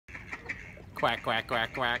Quack, quack,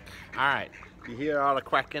 quack, quack. All right, you hear all the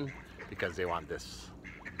quacking? Because they want this,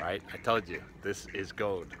 right? I told you, this is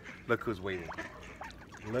gold. Look who's waiting.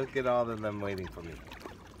 Look at all of them waiting for me.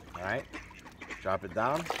 All right, drop it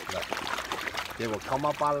down. Look, they will come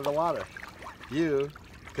up out of the water. You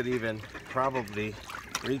could even probably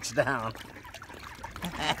reach down.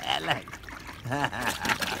 Look.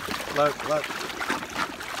 Look, look.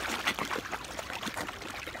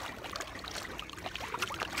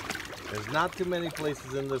 There's not too many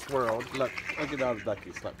places in this world. Look at all the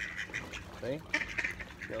duckies. Look. See?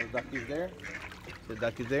 See all the duckies there? See the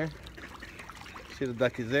duckies there? See the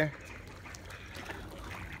duckies there?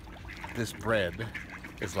 This bread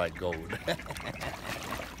is like gold.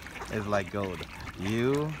 It's like gold.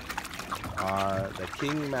 You are the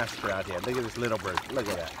king master out here. Look at this little bird. Look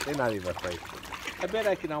at that. They're not even afraid. I bet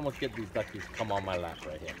I can almost get these duckies to come on my lap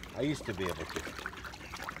right here. I used to be able to.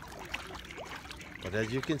 But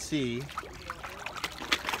as you can see,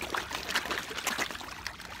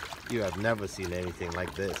 you have never seen anything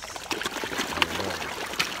like this.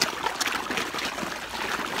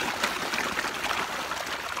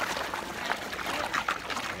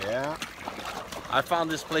 Yeah. I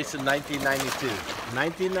found this place in 1992.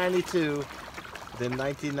 1992, then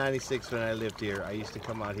 1996 when I lived here. I used to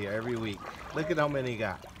come out here every week. Look at how many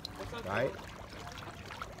got, right?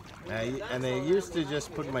 And I used to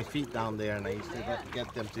just put my feet down there and I used to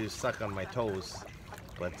get them to suck on my toes.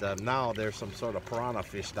 But now there's some sort of piranha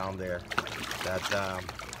fish down there that,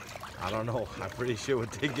 I don't know, I'm pretty sure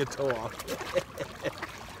would take your toe off.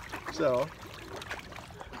 So,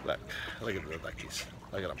 look at the duckies.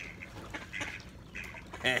 Look at them.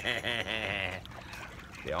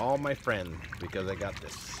 They're all my friend because I got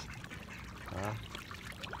this.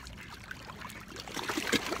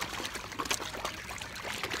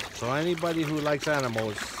 So anybody who likes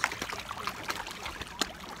animals,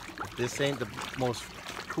 if this ain't the most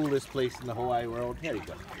coolest place in the whole wide world, here you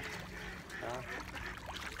go.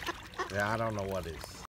 Yeah, I don't know what is.